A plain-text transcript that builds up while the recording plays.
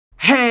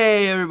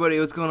everybody,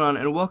 what's going on?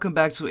 And welcome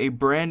back to a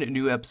brand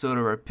new episode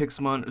of our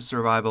Pixelmon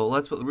Survival.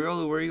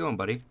 Riolu, where are you going,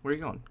 buddy? Where are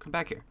you going? Come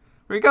back here.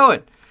 Where are you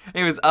going?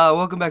 Anyways,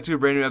 welcome back to a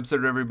brand new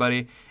episode,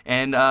 everybody.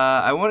 And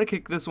I want to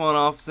kick this one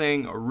off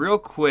saying real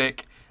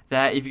quick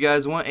that if you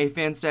guys want a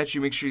fan statue,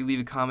 make sure you leave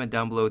a comment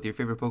down below with your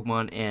favorite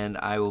Pokemon, and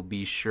I will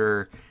be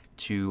sure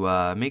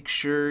to make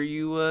sure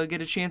you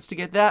get a chance to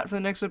get that for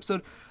the next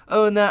episode.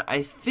 Other than that,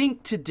 I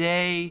think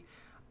today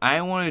I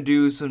want to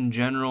do some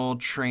general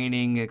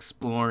training,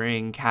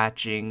 exploring,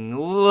 catching, a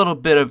little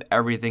bit of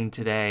everything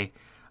today.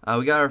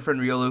 We got our friend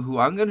Riolu, who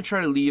I'm going to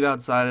try to leave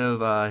outside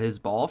of his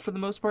ball for the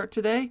most part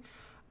today.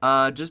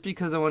 Just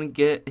because I want to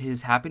get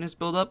his happiness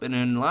build up. And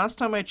then last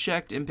time I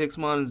checked in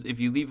Pixelmon, if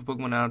you leave a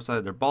Pokemon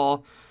outside their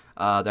ball,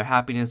 their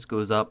happiness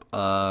goes up,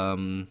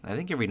 I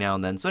think every now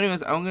and then. So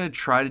anyways, I'm going to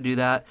try to do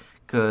that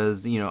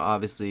because, you know,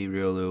 obviously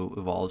Riolu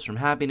evolves from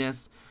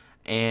happiness.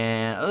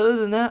 And other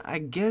than that, I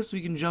guess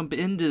we can jump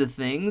into the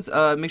things.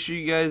 Make sure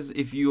you guys,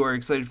 if you are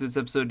excited for this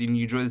episode and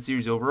you enjoy the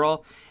series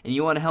overall, and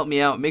you want to help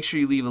me out, make sure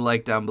you leave a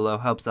like down below.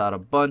 Helps out a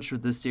bunch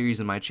with this series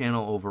and my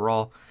channel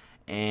overall.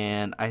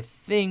 And I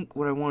think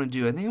what I want to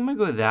do, I think I'm going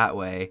to go that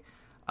way.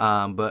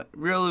 But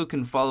Riolu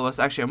can follow us.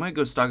 Actually, I might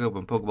go stock up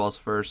on Pokeballs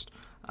first.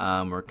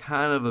 We're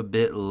kind of a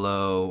bit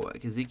low.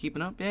 Is he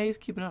keeping up? Yeah, he's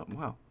keeping up.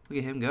 Wow, look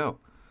at him go.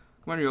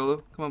 Come on,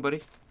 Riolu. Come on, buddy.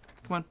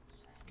 Come on.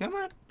 Come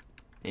on.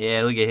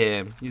 Yeah, look at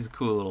him. He's a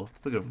cool little,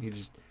 look at him. He's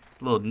just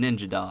a little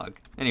ninja dog.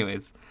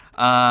 Anyways,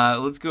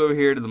 let's go over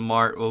here to the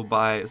mart. We'll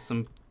buy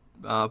some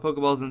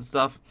Pokeballs and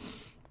stuff.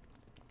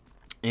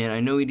 And I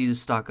know we need to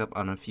stock up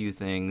on a few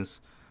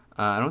things.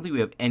 I don't think we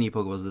have any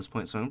Pokeballs at this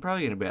point, so I'm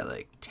probably going to be at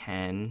like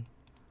 10.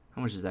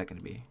 How much is that going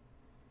to be?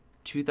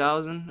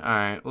 2,000?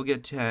 Alright, we'll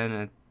get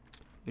 10.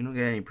 We don't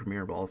get any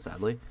Premier Balls,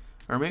 sadly.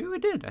 Or maybe we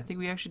did. I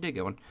think we actually did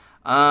get one.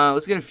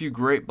 Let's get a few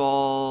Great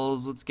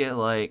Balls. Let's get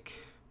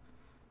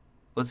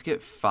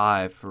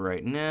 5 for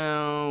right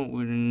now.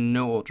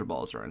 No Ultra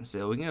Balls are on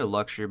sale. We can get a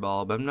Luxury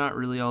Ball, but I'm not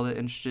really all that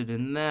interested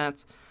in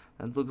that.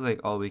 That looks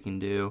like all we can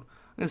do.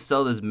 I'm going to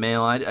sell this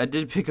mail. I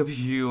did pick up a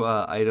few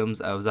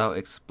items. I was out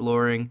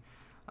exploring.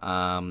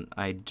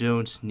 I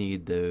don't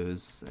need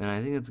those. And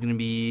I think that's going to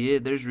be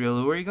it. There's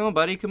Riolu. Where are you going,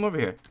 buddy? Come over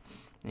here.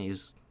 And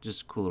he's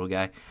just a cool little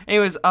guy.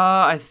 Anyways,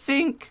 I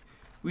think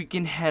we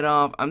can head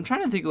off. I'm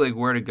trying to think like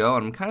where to go.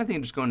 And I'm kind of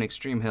thinking just going to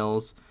Extreme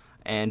Hills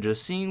and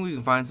just seeing if we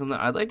can find something.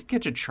 I'd like to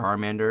catch a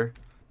Charmander,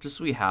 just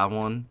so we have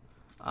one.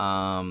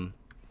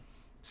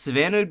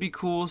 Savannah would be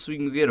cool, so we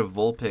can get a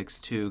Vulpix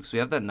too, because we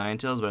have that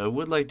Ninetales, but I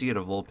would like to get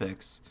a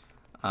Vulpix.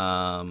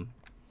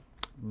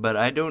 But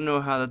I don't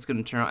know how that's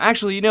going to turn out.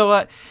 Actually, you know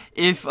what?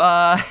 If you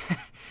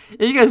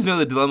guys know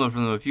the dilemma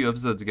from a few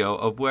episodes ago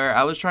of where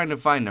I was trying to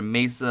find a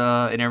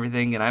Mesa and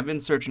everything, and I've been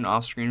searching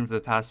off screen for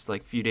the past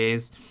like few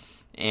days,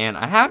 and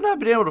I have not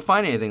been able to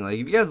find anything. Like,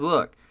 if you guys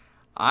look,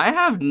 I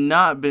have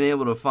not been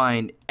able to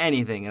find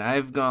anything, and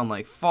I've gone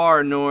like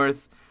far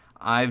north.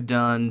 I've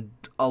done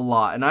a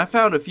lot, and I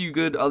found a few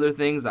good other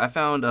things. I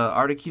found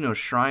Articuno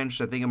Shrine,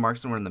 which I think it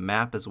marks somewhere in the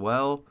map as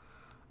well.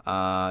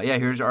 Yeah,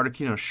 here's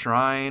Articuno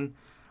Shrine.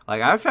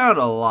 Like, I found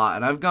a lot,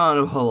 and I've gone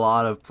to a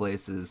lot of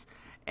places,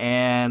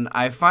 and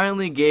I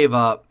finally gave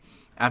up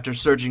after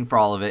searching for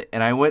all of it,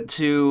 and I went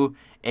to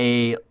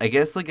I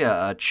guess like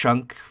a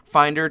chunk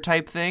finder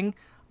type thing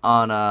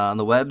on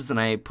the webs, and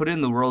I put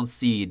in the World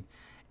Seed.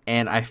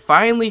 And I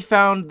finally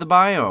found the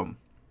biome.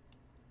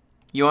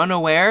 You wanna know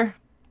where?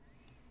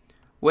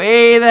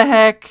 Way the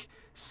heck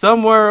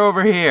somewhere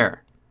over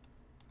here.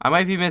 I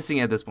might be missing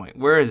it at this point.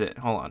 Where is it?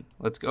 Hold on.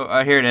 Let's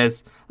go. Here it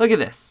is. Look at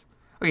this.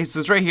 Okay, so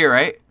it's right here,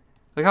 right?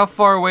 Look how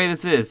far away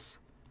this is.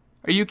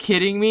 Are you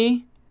kidding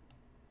me?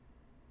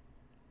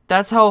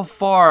 That's how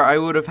far I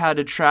would have had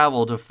to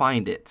travel to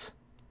find it.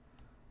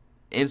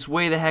 It's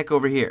way the heck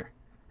over here.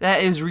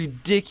 That is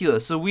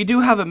ridiculous. So we do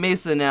have a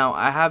Mesa now.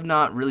 I have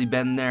not really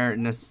been there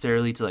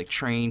necessarily to like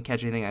train,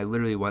 catch anything. I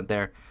literally went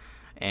there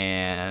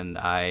and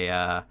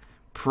I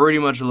pretty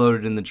much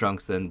loaded in the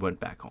trunks, then went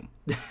back home.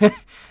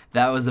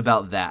 That was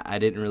about that. I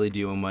didn't really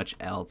do much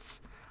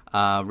else.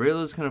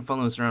 Riolu's kind of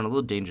following us around, a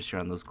little dangerous here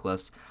on those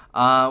cliffs.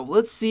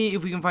 Let's see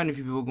if we can find a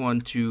few people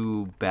going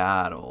to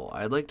battle.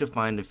 I'd like to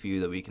find a few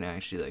that we can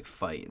actually like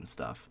fight and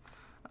stuff.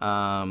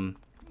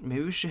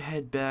 Maybe we should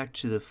head back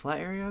to the flat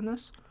area on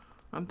this.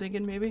 I'm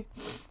thinking maybe.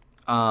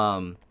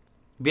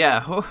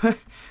 Yeah.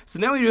 So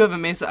now we do have a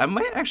Mesa. I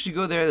might actually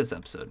go there this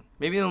episode.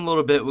 Maybe in a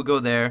little bit we'll go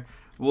there.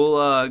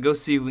 We'll go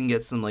see if we can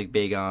get some like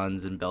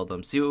Bagons and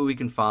Beldum. See what we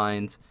can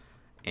find.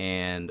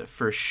 And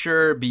for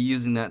sure be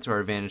using that to our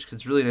advantage, because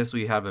it's really nice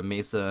we have a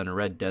Mesa and a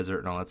red desert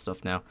and all that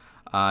stuff now.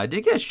 I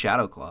did get a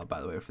Shadow Claw,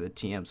 by the way, for the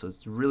TM, so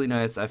it's really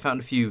nice. I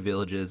found a few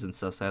villages and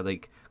stuff, so I had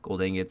like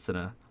gold ingots and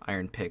a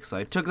iron pick, so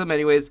I took them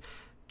anyways,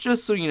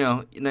 just so, you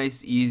know,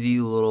 nice easy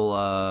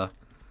little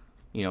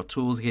you know,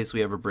 tools in case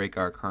we ever break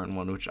our current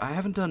one, which I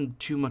haven't done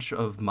too much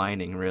of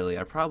mining, really.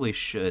 I probably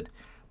should,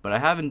 but I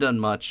haven't done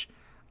much.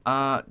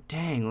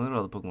 Dang, look at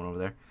all the Pokemon over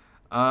there.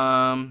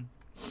 I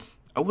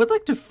would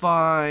like to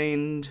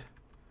find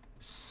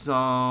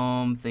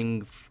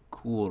something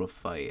cool to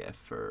fight at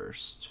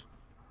first.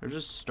 Or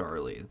just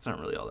Starly. It's not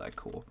really all that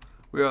cool.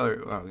 We are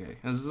okay.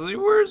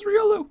 Where's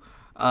Riolu?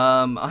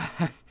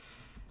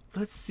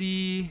 Let's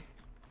see.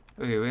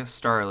 Okay, we have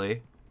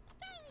Starly.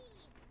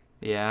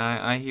 Yeah,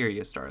 I hear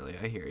you,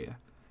 Starly. I hear you.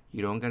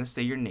 You don't gotta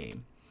say your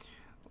name.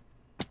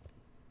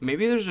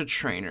 Maybe there's a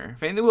trainer.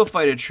 If anything, we'll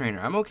fight a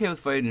trainer. I'm okay with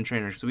fighting a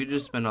trainer because we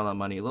just spend all that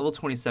money. Level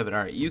 27.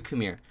 All right, you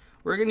come here.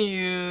 We're gonna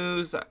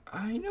use.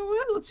 You know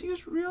what? Let's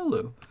use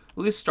Riolu. At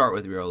least start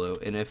with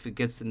Riolu, and if it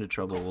gets into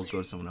trouble, we'll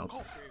go to someone else.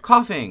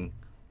 Coughing.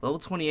 Level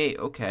 28.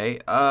 Okay.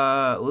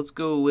 Let's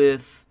go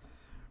with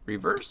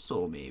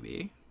Reversal,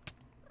 maybe.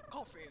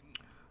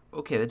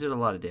 Okay, that did a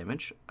lot of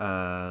damage. No,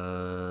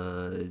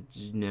 I'm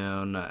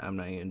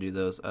not gonna do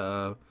those.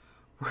 We're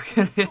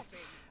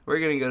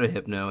gonna go to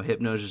Hypno.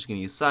 Hypno's just gonna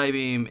use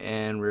Psybeam,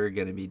 and we're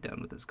gonna be done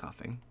with his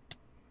coughing.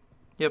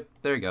 Yep,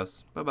 there he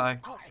goes. Bye bye.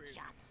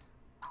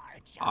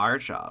 Our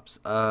chops.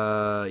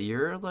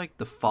 You're like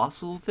the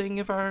fossil thing,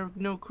 if I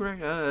know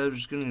correct. I'm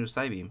just gonna go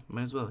Psybeam.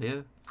 Might as well,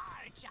 yeah.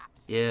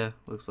 Yeah,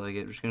 looks like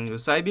it. We're just gonna go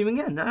Psybeam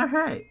again. All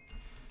right.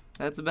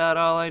 That's about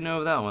all I know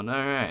of that one. All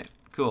right,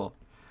 cool.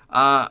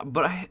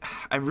 But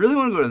I really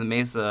want to go to the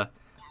Mesa,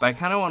 but I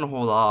kind of want to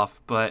hold off.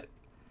 But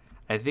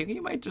I think we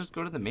might just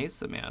go to the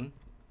Mesa, man.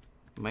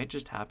 It might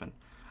just happen.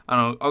 I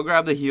don't know. I'll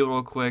grab the heal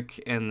real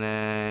quick, and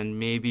then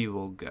maybe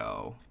we'll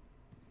go.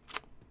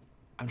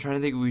 I'm trying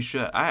to think if we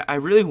should. I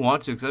really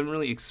want to because I haven't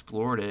really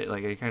explored it.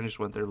 Like, I kind of just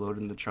went there,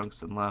 loaded in the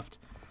chunks, and left.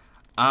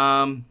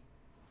 But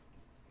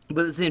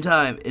at the same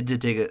time, it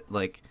did take a,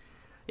 like,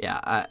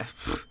 yeah,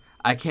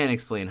 I can't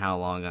explain how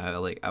long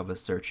I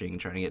was searching,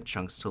 trying to get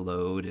chunks to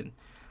load, and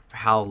for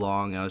how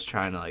long I was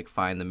trying to, like,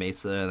 find the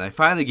Mesa, and I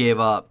finally gave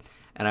up,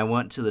 and I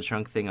went to the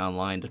chunk thing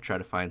online to try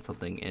to find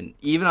something, and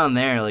even on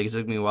there, like, it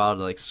took me a while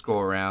to, like,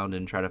 scroll around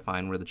and try to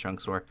find where the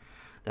chunks were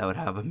that would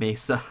have a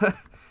Mesa.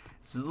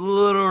 It's a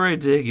little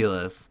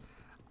ridiculous.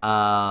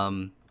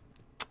 Let's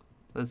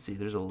see,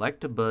 there's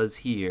Electabuzz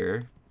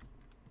here.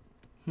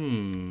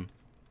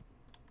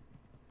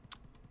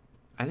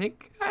 I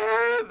think,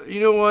 you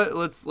know what,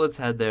 let's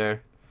head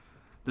there.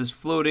 This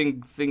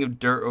floating thing of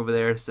dirt over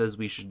there says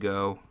we should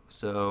go.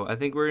 So I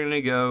think we're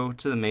gonna go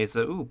to the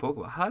Mesa. Ooh,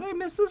 Pokeball. How did I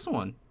miss this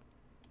one?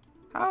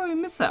 How did I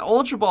miss that?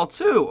 Ultra Ball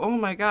too. Oh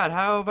my god,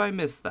 how have I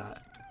missed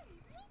that?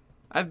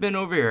 I've been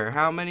over here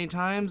how many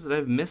times that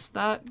I've missed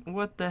that?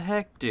 What the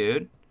heck,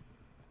 dude?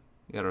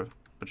 We got a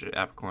bunch of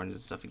apricorns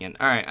and stuff again.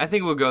 Alright, I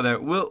think we'll go there.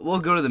 We'll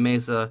go to the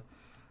Mesa.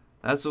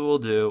 That's what we'll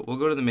do. We'll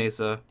go to the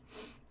Mesa.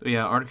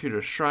 Yeah,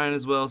 Articuno Shrine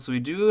as well. So we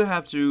do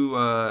have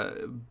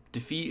to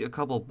defeat a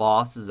couple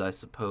bosses, I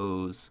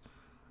suppose.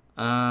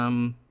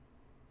 I'm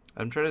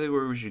trying to think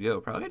where we should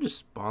go. Probably just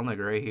spawn like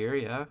right here.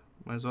 Yeah,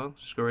 might as well.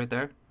 Just go right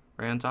there,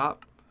 right on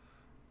top.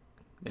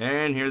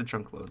 And here are the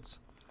chunk loads.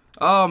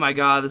 Oh my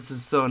god, this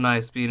is so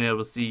nice being able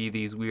to see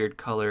these weird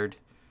colored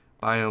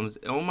biomes.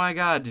 Oh my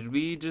god, did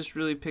we just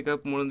really pick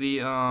up one of the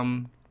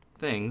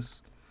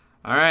things?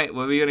 All right,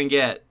 what are we gonna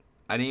get?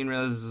 I didn't even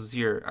realize this was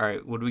here. All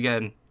right, what are we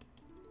getting?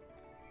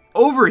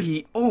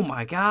 Overheat. Oh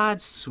my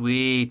god,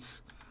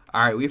 sweet.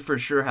 Alright, we for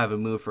sure have a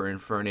move for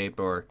Infernape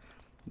or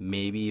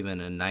maybe even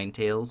a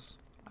Ninetales.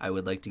 I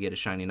would like to get a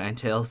shiny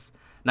Ninetales.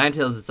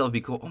 Ninetales itself would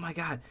be cool. Oh my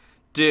god.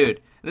 Dude,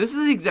 this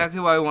is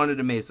exactly why I wanted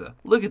a Mesa.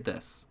 Look at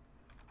this.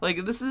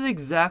 Like, this is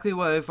exactly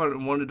why I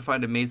wanted to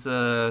find a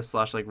Mesa /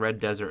 like Red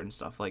Desert and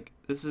stuff. Like,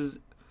 this is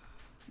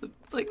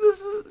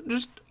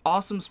just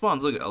awesome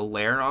spawns. Look, a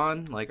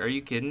Lairon. Like, are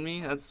you kidding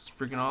me? That's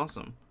freaking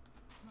awesome.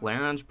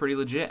 Lairon's pretty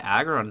legit.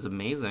 Aggron's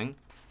amazing.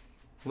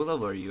 What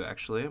level are you,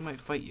 actually? I might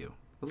fight you.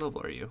 What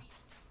level are you?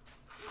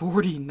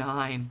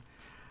 49.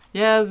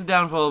 Yeah, there's a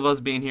downfall of us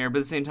being here, but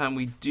at the same time,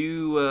 we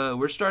do,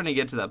 we're starting to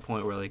get to that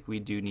point where, like,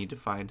 we do need to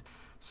find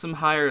some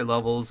higher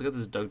levels. Look at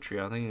this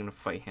Dugtrio. I think I'm going to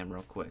fight him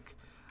real quick.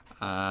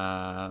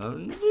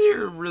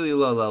 You're really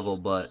low level,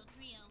 but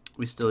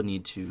we still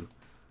need to,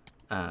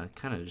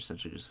 kind of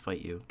essentially just fight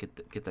you.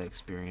 Get that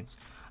experience.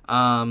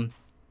 I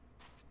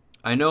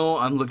know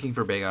I'm looking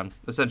for Bagon.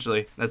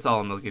 Essentially, that's all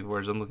I'm looking for,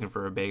 is I'm looking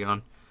for a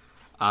Bagon.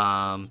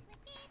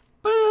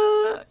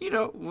 But, you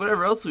know,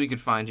 whatever else we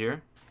could find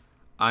here.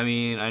 I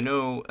mean,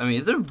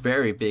 it's a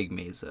very big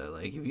Mesa.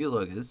 Like, if you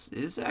look,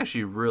 it's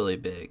actually really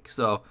big.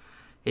 So,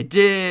 it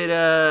did,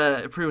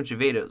 pretty much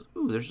evade us.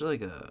 Ooh, there's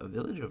like a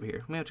village over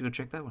here. We have to go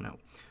check that one out.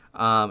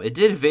 It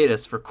did evade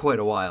us for quite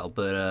a while,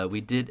 but, we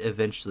did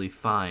eventually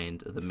find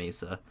the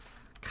Mesa.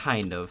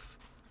 Kind of.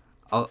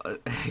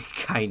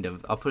 Kind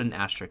of. I'll put an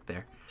asterisk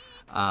there.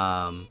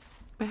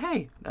 But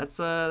hey, that's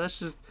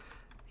just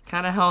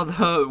kind of how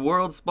the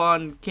world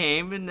spawn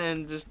came, and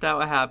then just how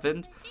it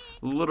happened.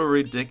 A little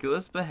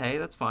ridiculous, but hey,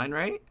 that's fine,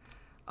 right?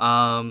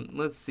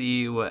 Let's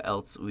see what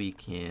else we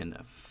can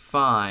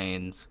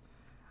find.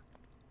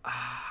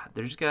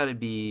 There's got to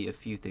be a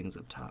few things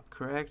up top,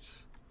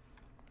 correct?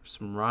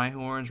 Some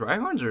Rhyhorns.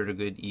 Rhyhorns are a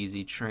good,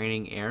 easy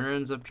training.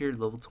 Aaron's up here,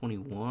 level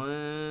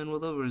 21.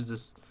 What level is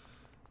this?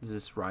 Is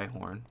this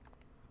Rhyhorn?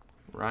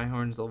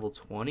 Rhyhorn's level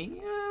 20?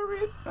 Yeah,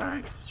 right.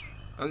 Alright.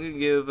 I'm gonna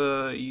give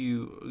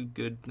you a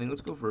good thing.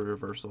 Let's go for a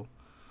reversal.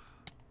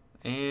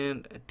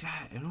 And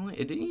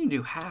it didn't even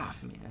do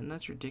half, man.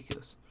 That's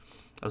ridiculous.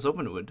 I was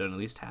hoping it would have done at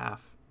least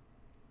half.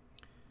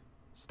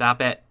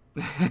 Stop it.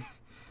 I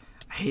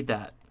hate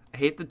that. I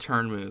hate the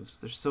turn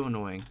moves. They're so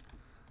annoying.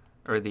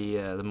 Or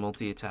the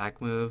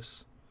multi-attack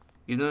moves.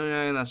 Even though they're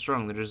not even that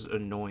strong, they're just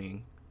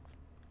annoying.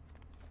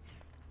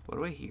 What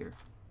do I hear?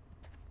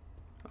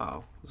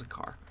 Oh, there's a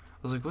car. I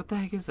was like, what the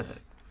heck is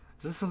that?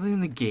 Is that something in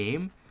the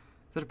game?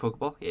 Is that a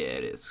Pokeball? Yeah,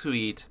 it is.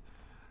 Sweet.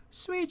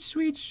 Sweet,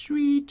 sweet,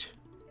 sweet.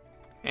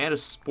 And a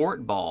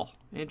sport ball.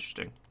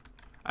 Interesting.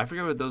 I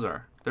forget what those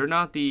are. They're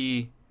not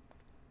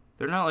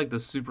like the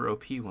super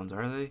OP ones,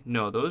 are they?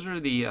 No, those are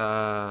the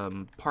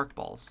park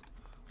balls.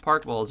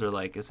 Park balls are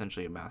like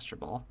essentially a master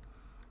ball.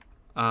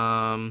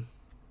 What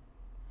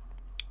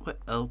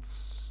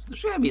else?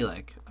 There's gotta be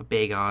like a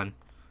Bagon.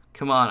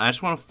 Come on, I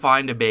just want to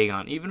find a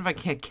Bagon, even if I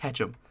can't catch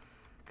them,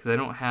 because I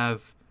don't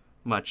have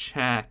much.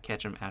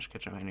 Catch them, Ash,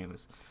 catch them.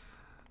 Anyways,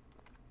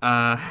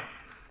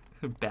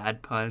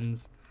 bad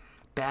puns.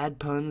 Bad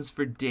puns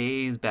for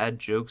days, bad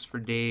jokes for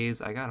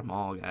days. I got them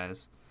all,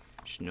 guys.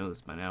 You should know this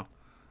by now.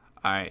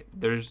 Alright,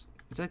 is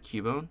that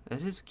Cubone?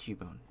 That is a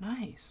Cubone.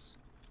 Nice.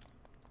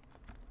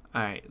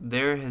 Alright,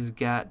 there has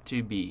got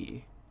to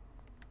be.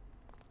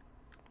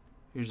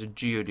 Here's a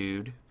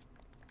Geodude.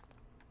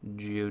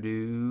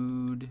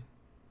 Geodude.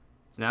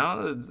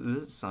 Now, is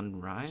this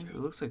sunrise? It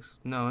looks like,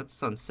 no, it's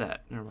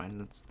sunset. Never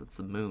mind, that's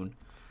the moon.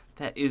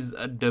 That is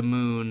the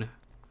moon.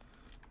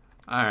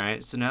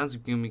 Alright, so now it's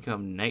going to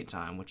become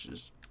nighttime, which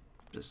is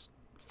just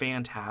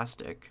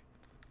fantastic.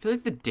 I feel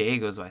like the day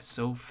goes by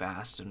so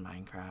fast in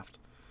Minecraft.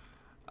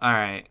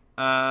 Alright,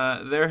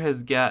 there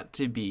has got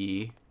to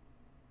be...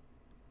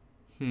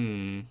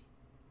 Got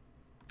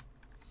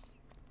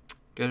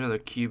another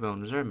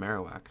Cubone. Is there a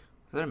Marowak?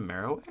 Is that a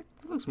Marowak?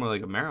 It looks more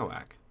like a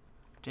Marowak.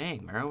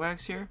 Dang,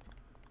 Marowak's here?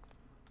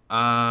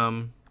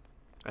 I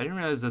didn't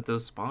realize that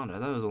those spawned. I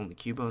thought it was only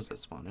Cubones that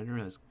spawned. I didn't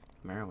realize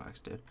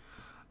Marowaks did.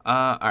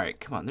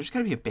 Alright, come on. There's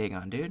gotta be a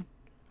Bagon, dude.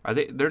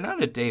 They're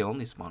not a day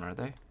only spawn, are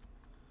they?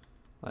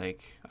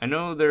 Like, I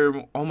know they're,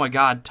 oh my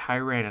god,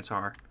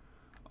 Tyranitar.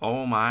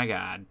 Oh my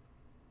god.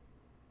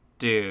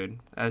 Dude,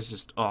 that's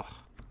just, oh.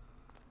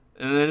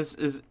 And this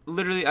is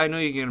literally, I know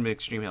you can get them in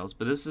Extreme Hills,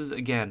 but this is,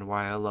 again,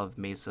 why I love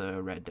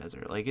Mesa Red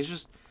Desert. Like, it's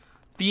just,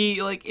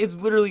 it's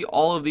literally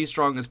all of the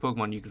strongest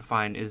Pokemon you can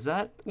find. Is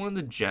that one of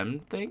the gem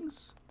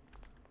things?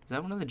 Is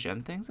that one of the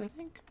gem things, I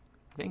think?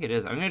 I think it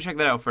is. I'm going to check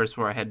that out first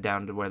before I head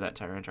down to where that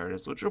Tyranitar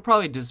is, which will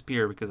probably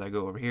disappear because I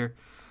go over here.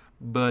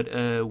 But,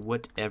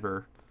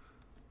 whatever.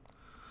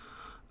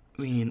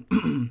 I mean,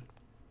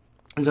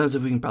 it's not as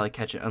if we can probably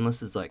catch it,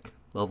 unless it's, like,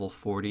 level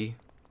 40,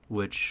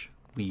 which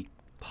we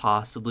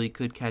possibly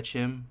could catch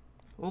him.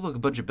 Oh, look, a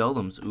bunch of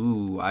Beldums.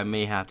 Ooh, I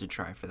may have to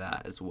try for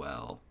that as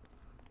well.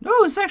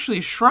 No, it's actually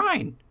a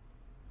shrine.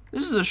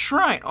 This is a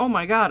shrine. Oh,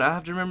 my God, I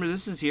have to remember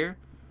this is here.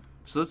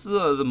 So this is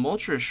the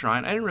Moltres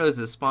Shrine. I didn't realize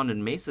it spawned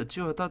in Mesa,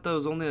 too. I thought that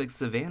was only, like,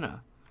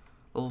 Savannah.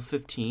 Level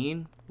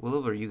 15? What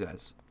level are you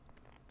guys?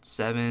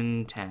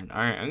 7, 10.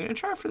 Alright, I'm going to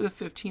try for the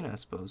 15, I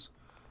suppose.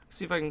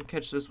 See if I can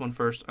catch this one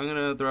first. I'm going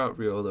to throw out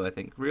Riolo, I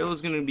think. Riolo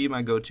is going to be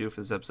my go-to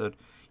for this episode,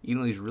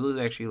 even though he's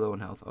really actually low in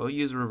health. I'll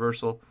use a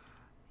reversal.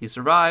 He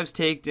survives,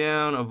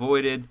 takedown,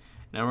 avoided.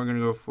 Now we're going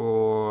to go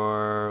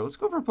for... Let's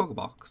go for a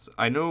Pokeball. 'Cause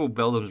I know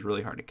Beldum's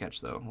really hard to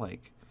catch, though.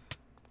 Like,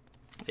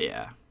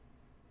 yeah.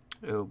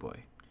 Oh,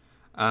 boy.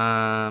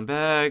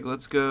 Bag.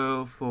 Let's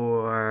go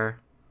for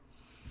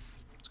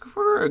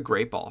a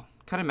Great Ball.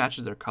 Kind of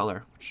matches their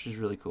color, which is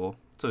really cool.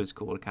 It's always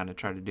cool to kind of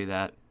try to do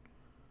that.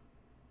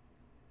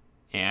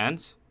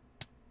 And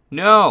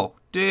no,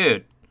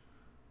 dude,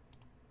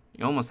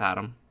 you almost had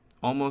him.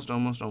 Almost.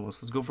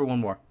 Let's go for one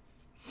more.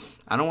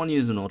 I don't want to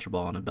use an Ultra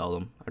Ball on a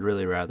Beldum. I'd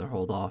really rather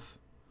hold off.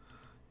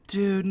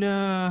 Dude,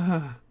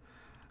 no.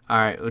 All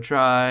right, we'll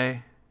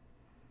try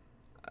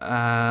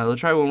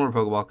one more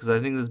Pokeball because I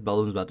think this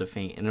Beldum's about to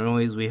faint. And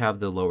always we have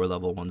the lower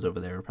level ones over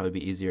there. It'll probably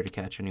be easier to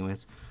catch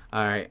anyways.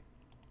 All right,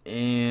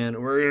 and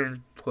we're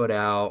gonna put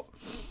out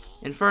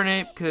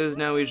Infernape because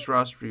now we just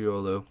lost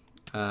Riolo.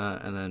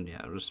 And then, yeah,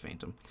 we'll just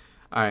faint them.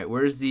 Alright,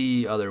 where's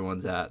the other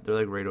ones at? They're,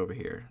 like, right over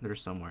here. They're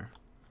somewhere.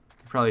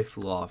 They probably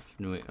flew off.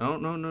 Oh,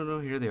 no.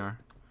 Here they are.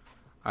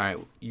 Alright,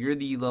 you're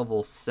the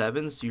level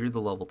 7, so you're the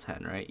level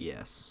 10, right?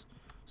 Yes.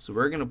 So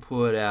we're going to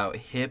put out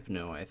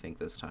Hypno, I think,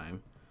 this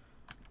time.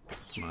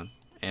 Come on.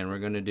 And we're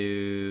going to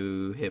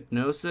do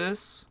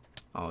Hypnosis.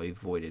 Oh, he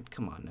voided.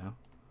 Come on, now.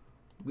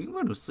 We can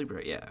go to sleep,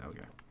 right? Yeah,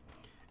 okay.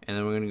 And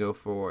then we're going to go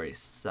for a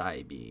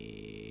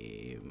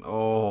Psybeam.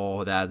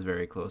 Oh, that's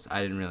very close.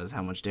 I didn't realize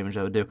how much damage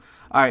that would do.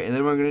 Alright, and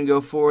then we're going to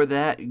go for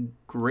that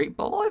Great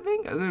Ball, I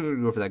think? I think we're going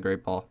to go for that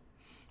Great Ball.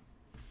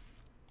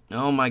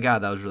 Oh my god,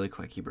 that was really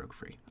quick. He broke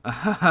free.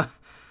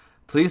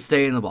 Please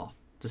stay in the ball.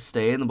 Just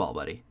stay in the ball,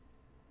 buddy.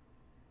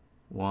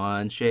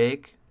 1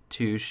 shake.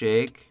 2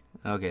 shake.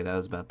 Okay, that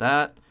was about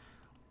that.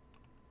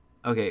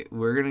 Okay,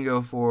 we're going to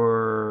go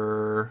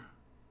for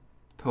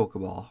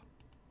Pokeball.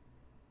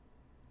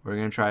 We're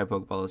going to try a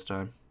Pokeball this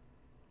time.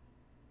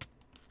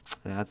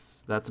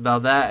 That's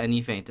about that, and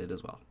he fainted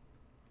as well.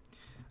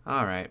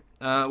 Alright.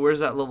 Where's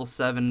that level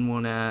 7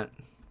 one at?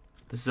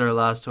 This is our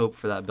last hope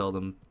for that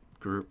building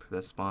group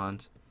that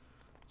spawned.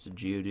 It's a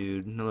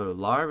Geodude. Another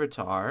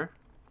Larvitar.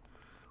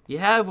 We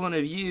have one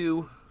of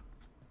you.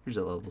 Here's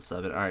a level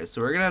 7. Alright,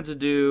 so we're gonna have to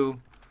do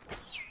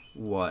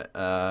what?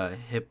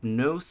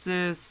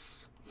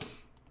 Hypnosis.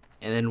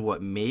 And then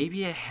what?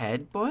 Maybe a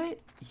headbutt?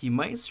 He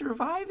might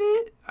survive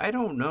it? I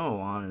don't know,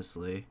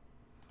 honestly.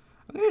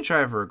 I'm gonna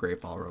try for a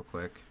Great Ball real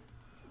quick.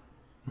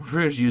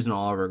 We're just using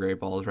all of our Great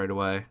Balls right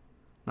away.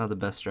 Not the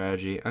best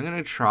strategy. I'm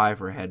gonna try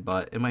for a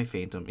headbutt. It might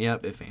faint him.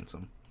 Yep, it faints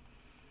him.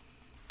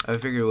 I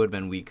figured it would have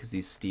been weak because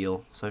he's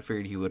steel, so I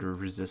figured he would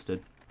have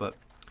resisted. But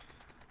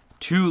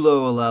too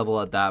low a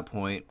level at that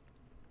point.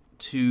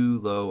 Too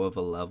low of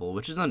a level,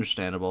 which is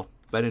understandable.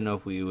 But I didn't know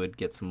if we would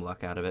get some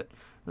luck out of it.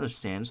 Another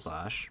Sand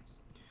Slash.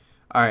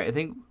 Alright, I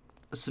think...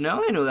 So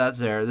now I know that's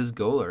there. This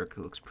Golurk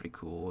looks pretty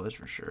cool, that's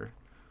for sure.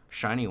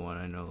 Shiny one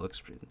I know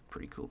looks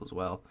pretty cool as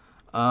well.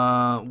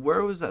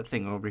 Where was that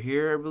thing? Over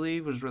here, I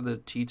believe, was where the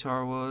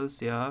T-Tar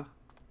was. Yeah,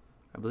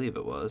 I believe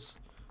it was.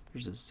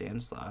 Here's a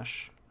Sand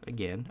Slash.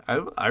 Again,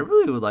 I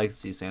really would like to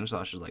see Sand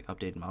Slash's, like,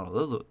 updated model.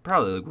 Those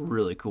probably look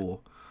really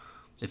cool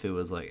if it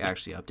was, like,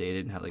 actually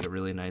updated and had, like, a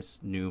really nice,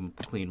 new,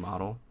 clean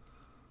model.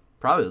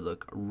 Probably would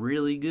look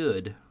really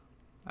good.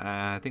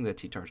 I think that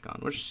T-Tar's gone,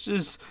 which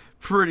is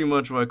pretty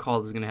much what I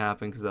called is going to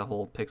happen because that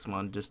whole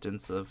Pixelmon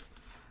distance of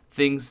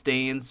things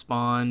staying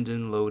spawned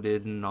and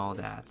loaded and all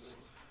that.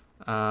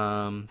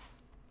 No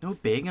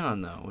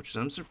Bagon, though, which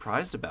I'm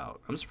surprised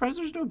about. I'm surprised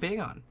there's no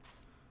Bagon.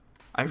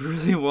 I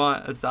really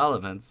want a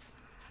Salamence.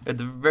 At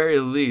the very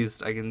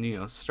least, I can, you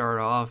know, start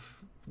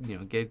off, you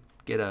know, get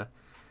a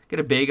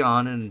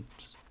Bagon and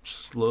just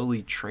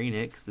slowly train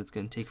it because it's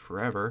going to take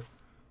forever.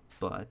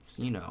 But,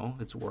 you know,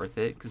 it's worth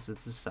it because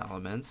it's a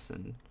Salamence,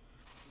 and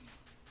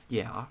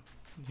yeah.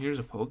 Here's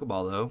a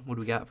Pokeball, though. What do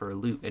we got for a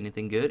loot?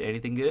 Anything good?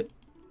 Anything good?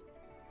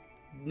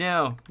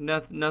 No,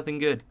 nothing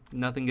good.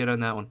 Nothing good on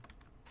that one.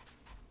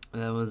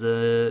 That was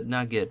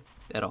not good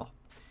at all.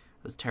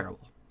 It was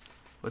terrible.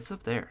 What's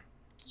up there?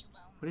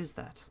 What is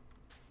that?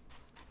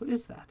 What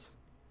is that?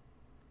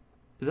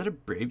 Is that a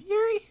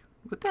Braviary?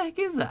 What the heck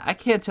is that? I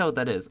can't tell what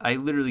that is. I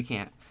literally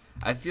can't.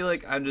 I feel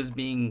like I'm just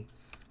being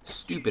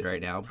stupid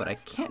right now, but I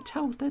can't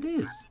tell what that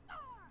is.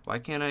 Why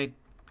can't I?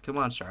 Come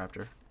on,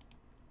 Staraptor.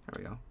 There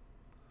we go.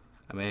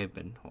 I may have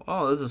been.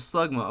 Oh, this is a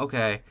Slugma.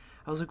 Okay.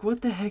 I was like,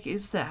 what the heck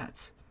is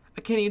that?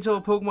 I can't even tell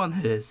what Pokemon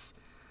that is.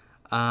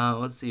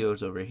 Let's see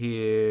what's over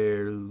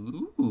here.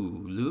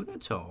 Ooh,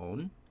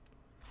 Lunatone.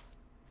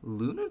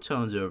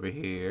 Lunatone's over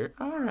here.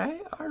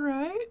 Alright,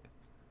 alright.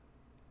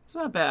 It's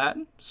not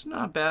bad. It's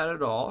not bad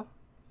at all.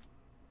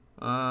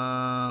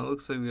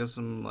 Looks like we got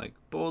some, like,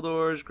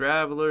 Bouldors,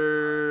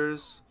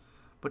 Gravelers,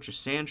 bunch of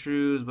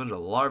Sandshrews, bunch of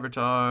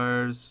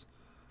Larvitars.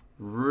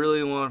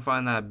 Really want to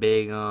find that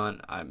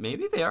Bagon.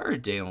 Maybe they are a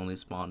day-only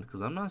spawn,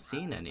 because I'm not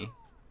seeing any.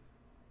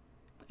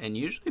 And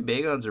usually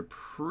Bagons are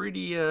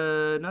pretty,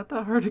 not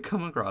that hard to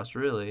come across,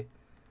 really.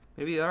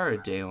 Maybe they are a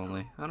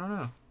day-only. I don't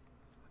know.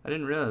 I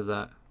didn't realize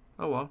that.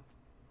 Oh, well.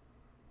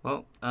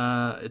 Well,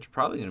 it's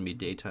probably going to be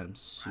daytime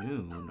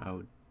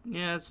soon.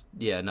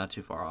 Yeah, not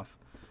too far off.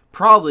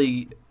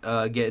 Probably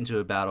get into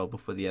a battle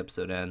before the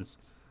episode ends,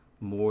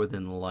 more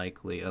than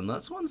likely,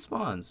 unless one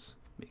spawns,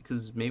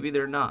 because maybe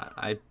they're not.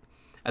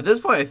 At this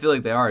point I feel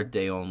like they are a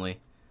day only,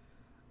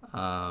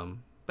 but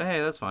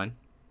hey, that's fine.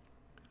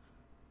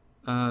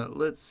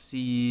 Let's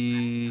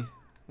see,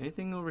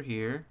 anything over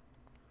here?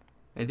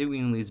 I think we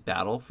can at least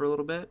battle for a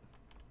little bit.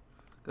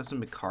 Got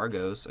some big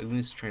cargos. I can at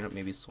least train up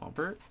maybe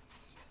Swampert.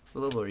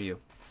 What level are you?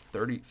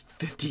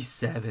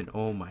 57.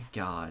 Oh my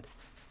god.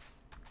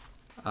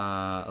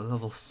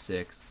 Level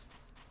 6.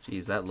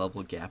 Jeez, that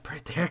level gap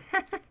right there.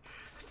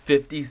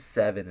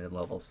 57 and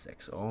level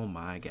 6. Oh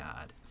my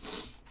god.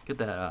 Get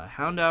that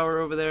Houndour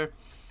over there.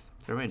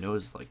 Everybody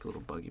knows it's like a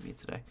little buggy me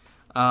today.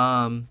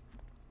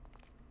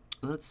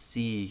 Let's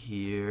see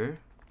here.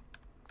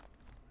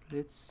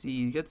 Let's see.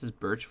 You got this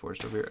Birch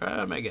Forest over here.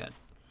 Oh my god.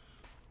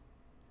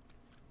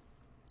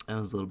 That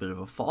was a little bit of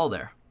a fall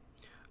there.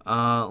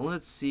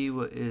 Let's see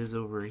what is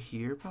over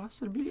here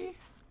possibly.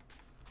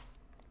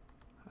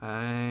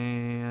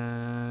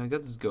 I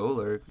got this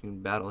Golurk. You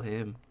can battle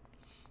him.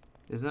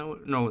 Isn't that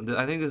what? No,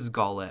 I think this is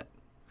Golett.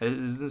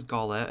 Is this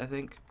Golett, I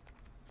think?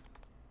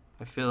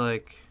 I feel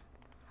like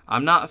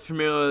I'm not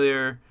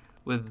familiar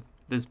with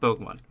this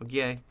Pokemon.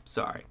 Okay,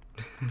 sorry.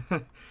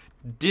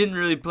 Didn't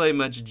really play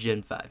much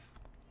Gen 5.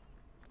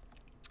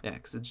 Yeah,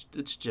 because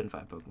it's Gen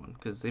 5 Pokemon.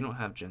 Because they don't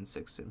have Gen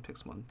 6 in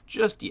Pixelmon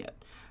just yet.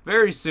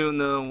 Very soon,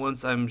 though,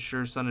 once I'm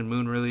sure Sun and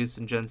Moon release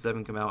and Gen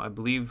 7 come out, I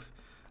believe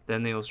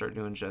then they will start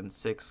doing Gen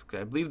 6.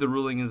 I believe the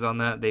ruling is on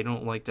that. They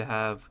don't like to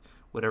have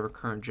whatever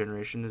current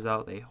generation is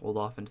out. They hold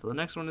off until the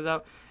next one is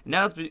out. And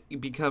now it's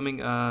becoming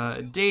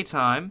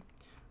daytime.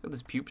 Got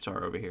this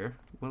Pupitar over here.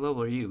 What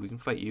level are you? We can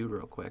fight you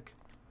real quick.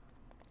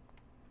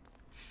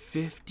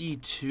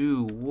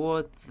 52.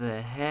 What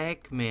the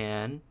heck,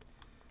 man?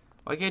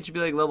 Why can't you be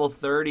like level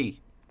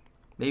 30?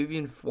 Maybe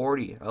even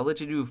 40. I'll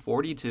let you do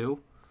 42.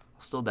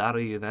 I'll still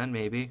battle you then,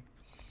 maybe.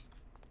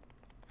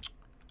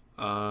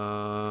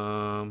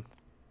 Hmm.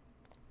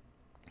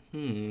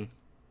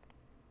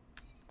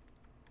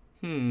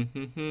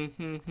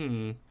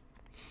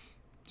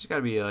 Just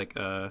gotta be like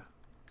is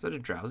that a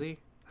drowsy?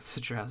 That's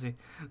a drowsy.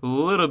 A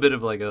little bit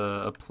of like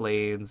a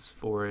plains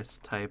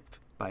forest type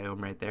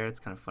biome right there. It's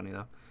kind of funny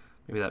though.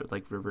 Maybe that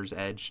like river's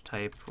edge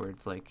type where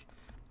it's like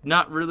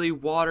not really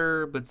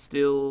water but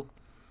still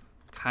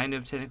kind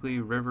of technically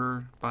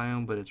river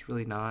biome, but it's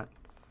really not.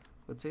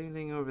 What's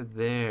anything over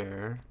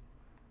there?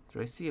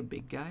 Do I see a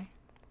big guy?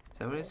 Is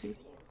that what I see?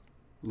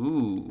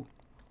 Ooh.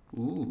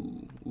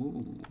 Ooh.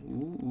 Ooh.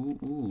 Ooh. Ooh.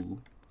 Ooh.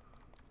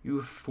 You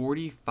were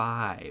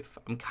 45.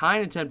 I'm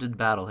kind of tempted to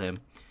battle him.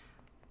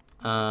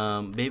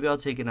 Maybe I'll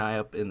take an eye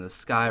up in the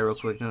sky real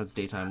quick. No, it's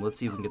daytime. Let's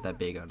see if we can get that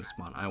Bagon to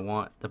spawn. I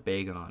want the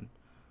Bagon.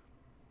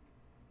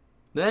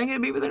 Then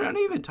again, maybe they're not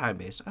even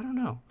time-based. I don't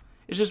know.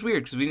 It's just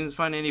weird because we didn't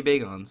find any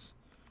Bagons.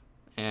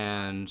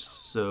 And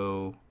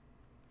so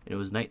it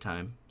was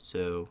nighttime.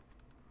 So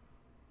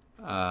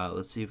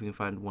let's see if we can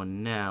find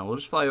one now. We'll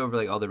just fly over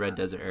like all the red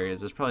desert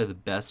areas. That's probably the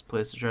best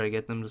place to try to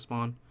get them to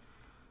spawn.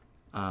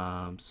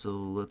 So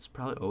let's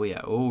probably, oh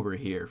yeah, over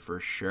here for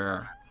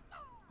sure.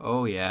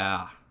 Oh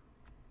yeah.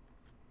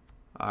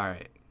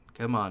 Alright,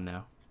 come on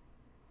now.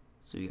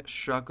 So you got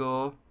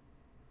Shuckle.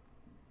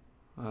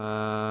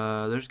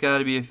 There's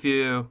gotta be a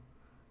few.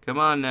 Come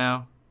on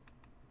now.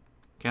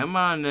 Come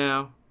on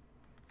now.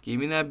 Give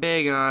me that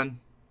Bagon.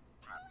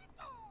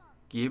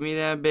 Give me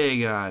that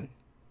Bagon.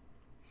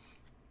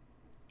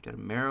 Got a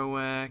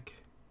Marowak.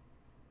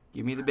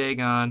 Give me the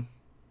Bagon.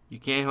 You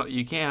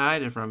can't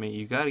hide it from me.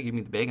 You gotta give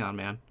me the Bagon,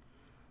 man.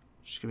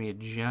 Just give me a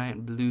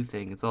giant blue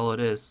thing. That's all it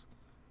is.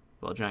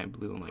 Well, giant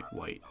blue and like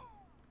white.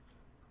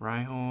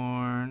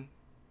 Rhyhorn.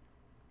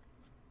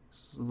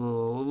 This is a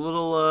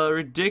little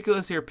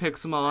ridiculous here,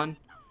 Pixelmon.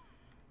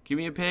 Give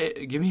me a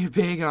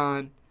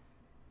Bagon.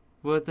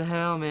 What the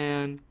hell,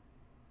 man?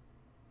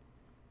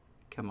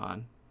 Come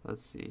on.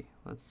 Let's see.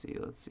 Let's see.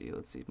 A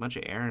bunch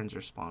of errands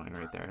are spawning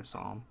right there. I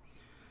saw them.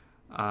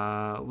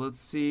 Let's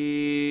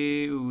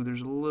see. Ooh,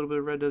 there's a little bit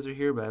of red desert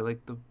here, but I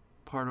like the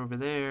part over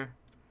there.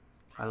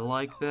 I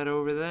like that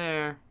over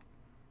there.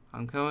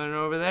 I'm coming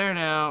over there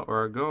now,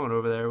 or going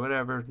over there,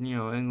 whatever, you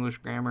know, English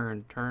grammar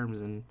and terms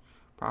and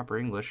proper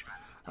English.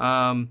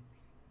 Come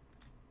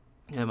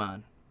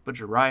on.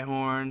 Bunch of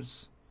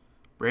Rhyhorns,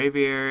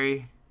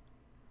 Braviary,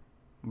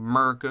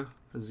 Merca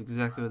is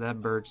exactly what that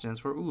bird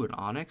stands for. Ooh, an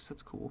Onyx,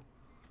 that's cool.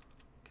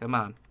 Come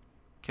on.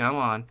 Come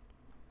on.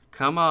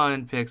 Come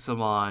on,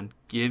 Pixelmon.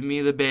 Give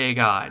me the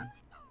Bagon.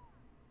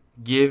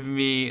 Give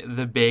me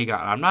the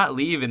Bagon. I'm not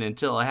leaving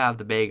until I have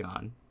the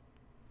Bagon.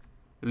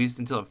 At least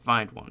until I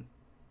find one.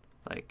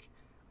 Like,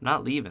 I'm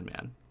not leaving,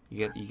 man.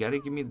 You gotta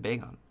give me the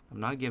Bagon.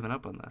 I'm not giving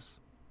up on this.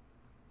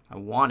 I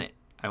want it.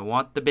 I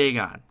want the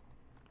Bagon.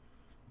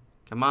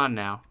 Come on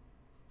now.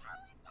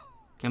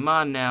 Come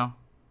on now.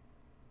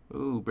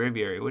 Ooh,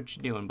 Braviary, what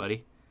you doing,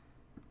 buddy?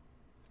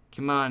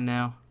 Come on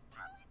now.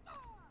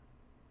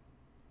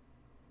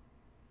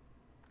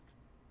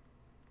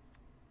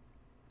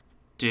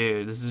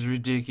 Dude, this is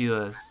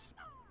ridiculous.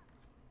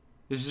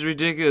 This is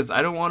ridiculous.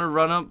 I don't want to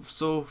run up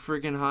so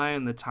freaking high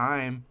in the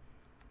time.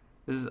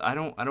 I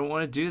don't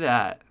want to do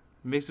that.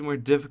 It makes it more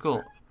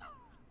difficult.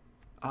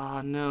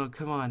 Oh no,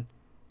 come on.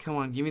 Come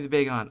on, give me the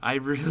Bagon. I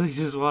really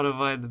just want to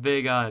find the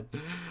Bagon.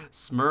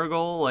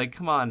 Smurgle, like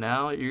come on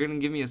now. You're gonna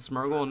give me a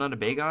Smurgle and not a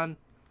Bagon?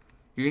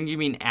 You're gonna give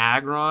me an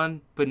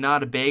Aggron, but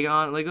not a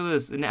Bagon? Like, look at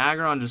this. An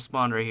Aggron just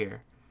spawned right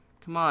here.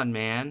 Come on,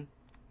 man.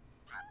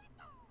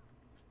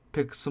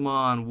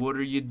 Pixelmon, what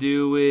are you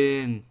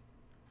doing?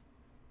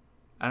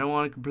 I don't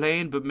want to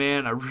complain, but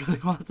man, I really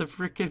want the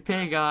freaking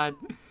Bagon.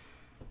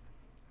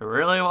 I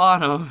really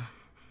want him.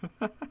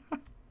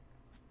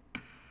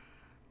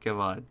 Come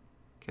on.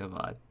 Come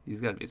on. He's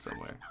got to be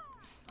somewhere.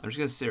 I'm just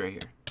going to sit right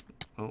here.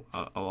 Oh,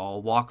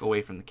 I'll walk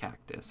away from the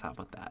cactus. How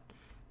about that?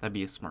 That'd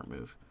be a smart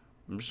move.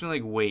 I'm just going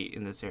to, like, wait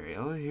in this area.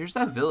 Oh, here's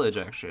that village,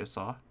 actually, I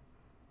saw.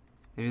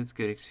 Maybe it's a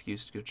good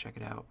excuse to go check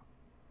it out.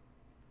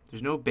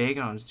 There's no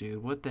Bagons,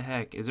 dude. What the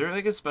heck? Is there,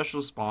 like, a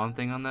special spawn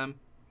thing on them?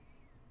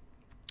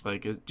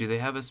 Like, do they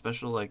have a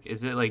special, like,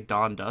 is it, like,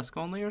 dawn dusk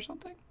only or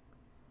something?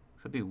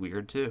 That'd be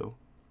weird, too.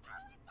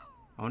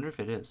 I wonder if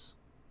it is.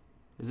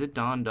 Is it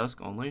dawn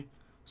dusk only?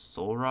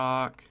 Soul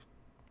Rock.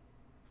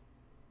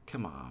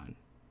 Come on.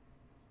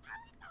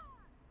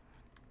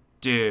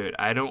 Dude,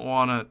 I don't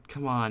want to...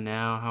 Come on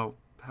now.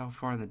 How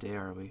far in the day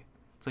are we?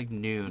 It's like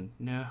noon.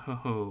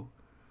 No.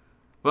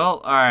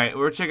 Well, alright.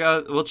 We'll check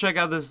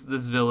out this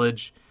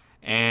village.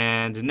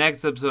 And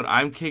next episode,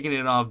 I'm kicking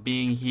it off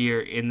being here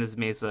in this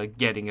mesa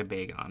getting a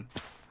Bagon.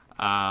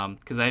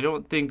 Because I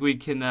don't think we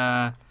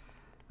can...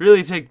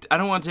 really take, I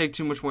don't want to take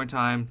too much more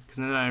time because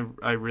then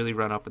I really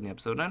run up in the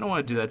episode and I don't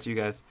want to do that to you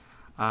guys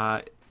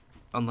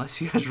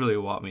unless you guys really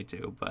want me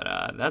to,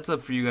 but that's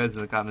up for you guys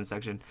in the comment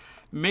section.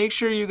 Make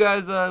sure you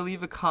guys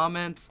leave a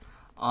comment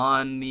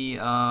on the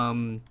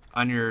on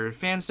your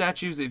fan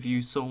statues if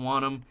you so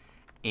want them,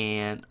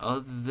 and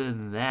other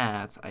than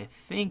that, I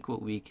think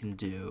what we can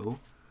do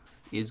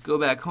is go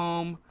back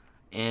home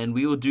and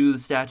we will do the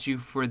statue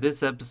for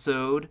this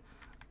episode.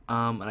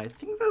 And I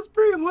think that's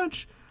pretty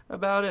much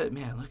about it.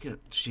 Man, look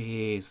at,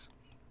 jeez.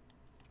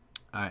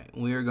 Alright,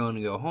 we are going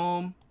to go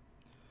home.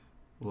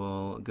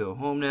 We'll go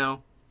home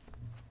now.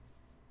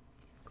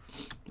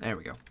 There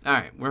we go.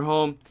 Alright, we're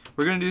home.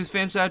 We're going to do this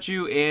fan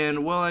statue,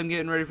 and while I'm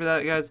getting ready for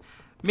that, guys,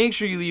 make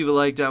sure you leave a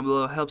like down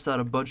below. It helps out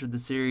a bunch with the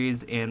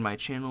series and my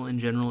channel in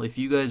general. If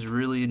you guys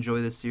really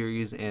enjoy this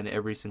series and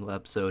every single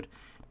episode,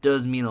 it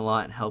does mean a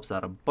lot and helps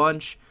out a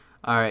bunch.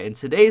 Alright, and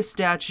today's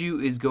statue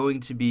is going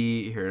to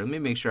be, here, let me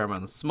make sure I'm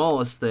on the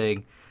smallest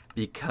thing,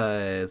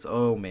 because,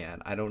 oh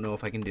man, I don't know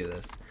if I can do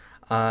this.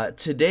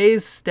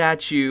 Today's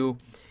statue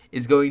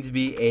is going to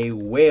be a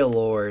whale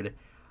lord.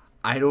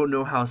 I don't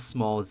know how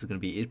small this is going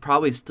to be. It's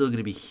probably still going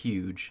to be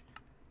huge.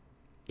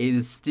 It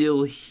is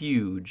still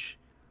huge.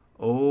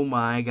 Oh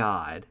my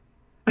god.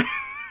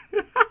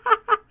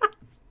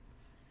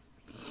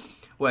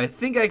 What I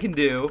think I can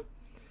do,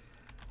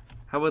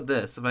 how about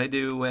this? If I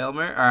do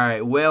Whalmer?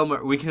 Alright,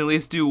 Whalmer. We can at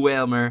least do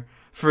Whalmer.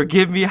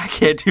 Forgive me, I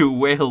can't do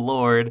Whale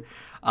Lord.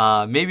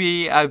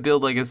 Maybe I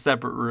build like a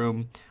separate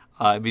room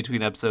in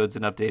between episodes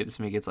and update it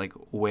to make it like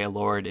Whale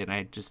Lord, and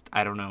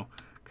I don't know,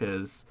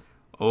 because,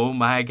 oh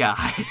my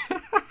god.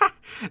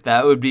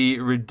 That would be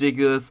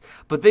ridiculous.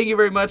 But thank you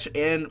very much,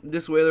 and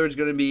this Whale Lord is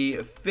going to be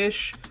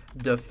Fish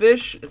da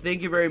Fish.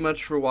 Thank you very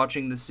much for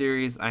watching the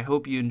series. I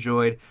hope you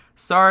enjoyed.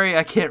 Sorry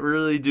I can't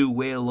really do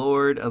Whale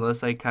Lord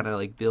unless I kind of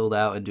like build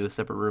out and do a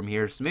separate room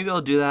here. So maybe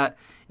I'll do that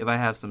if I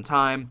have some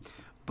time.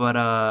 But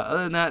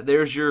other than that,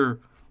 there's your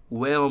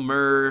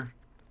Whalmer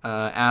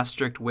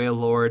asterisk Whale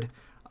Lord.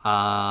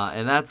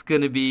 And that's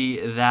going to be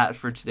that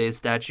for today's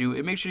statue.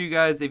 And make sure you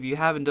guys, if you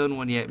haven't done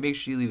one yet, make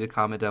sure you leave a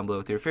comment down below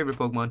with your favorite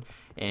Pokemon,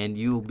 and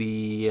you'll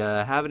be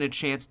having a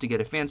chance to get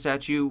a fan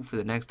statue for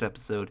the next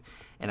episode.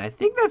 And I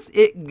think that's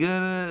it.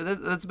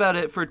 That's about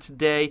it for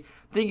today.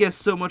 Thank you guys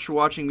so much for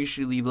watching. Make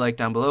sure you leave a like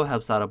down below.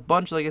 Helps out a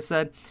bunch, like I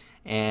said.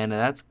 And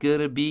that's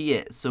gonna be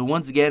it. So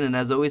once again, and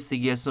as always,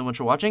 thank you guys so much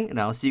for watching, and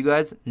I'll see you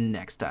guys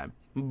next time.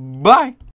 Bye!